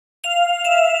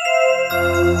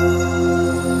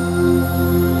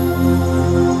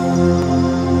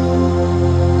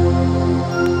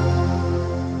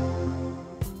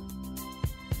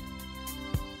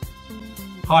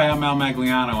Hi, I'm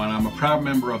Magliano, and I'm a proud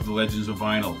member of the Legends of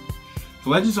Vinyl. The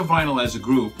Legends of Vinyl as a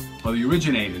group are the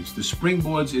originators, the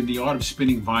springboards in the art of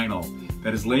spinning vinyl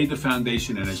that has laid the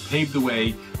foundation and has paved the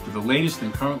way for the latest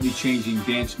and currently changing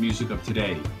dance music of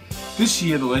today. This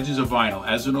year, the Legends of Vinyl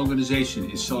as an organization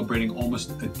is celebrating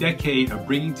almost a decade of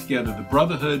bringing together the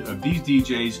brotherhood of these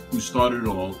DJs who started it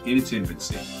all in its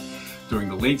infancy during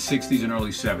the late 60s and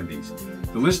early 70s.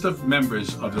 The list of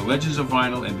members of the Legends of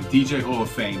Vinyl and the DJ Hall of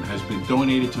Fame has been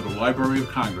donated to the Library of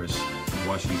Congress in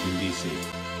Washington, D.C.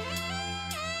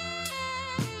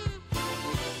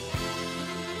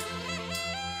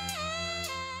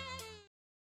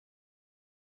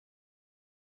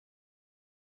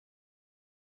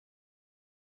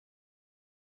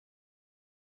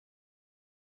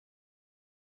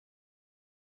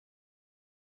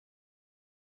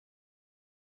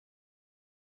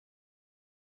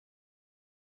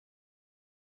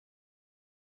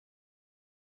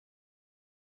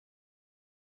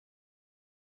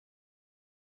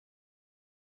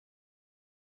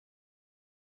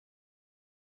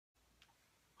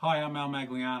 Hi, I'm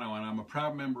Magliano, and I'm a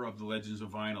proud member of the Legends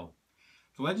of Vinyl.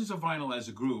 The Legends of Vinyl as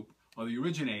a group are the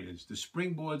originators, the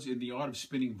springboards in the art of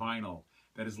spinning vinyl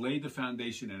that has laid the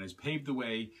foundation and has paved the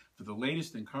way for the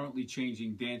latest and currently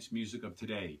changing dance music of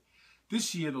today.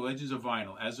 This year, the Legends of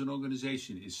Vinyl as an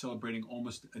organization is celebrating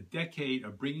almost a decade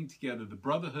of bringing together the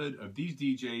brotherhood of these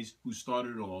DJs who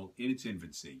started it all in its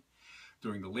infancy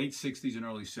during the late 60s and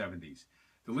early 70s.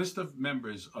 The list of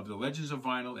members of the Legends of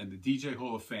Vinyl and the DJ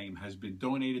Hall of Fame has been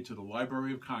donated to the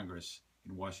Library of Congress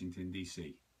in Washington,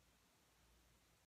 D.C.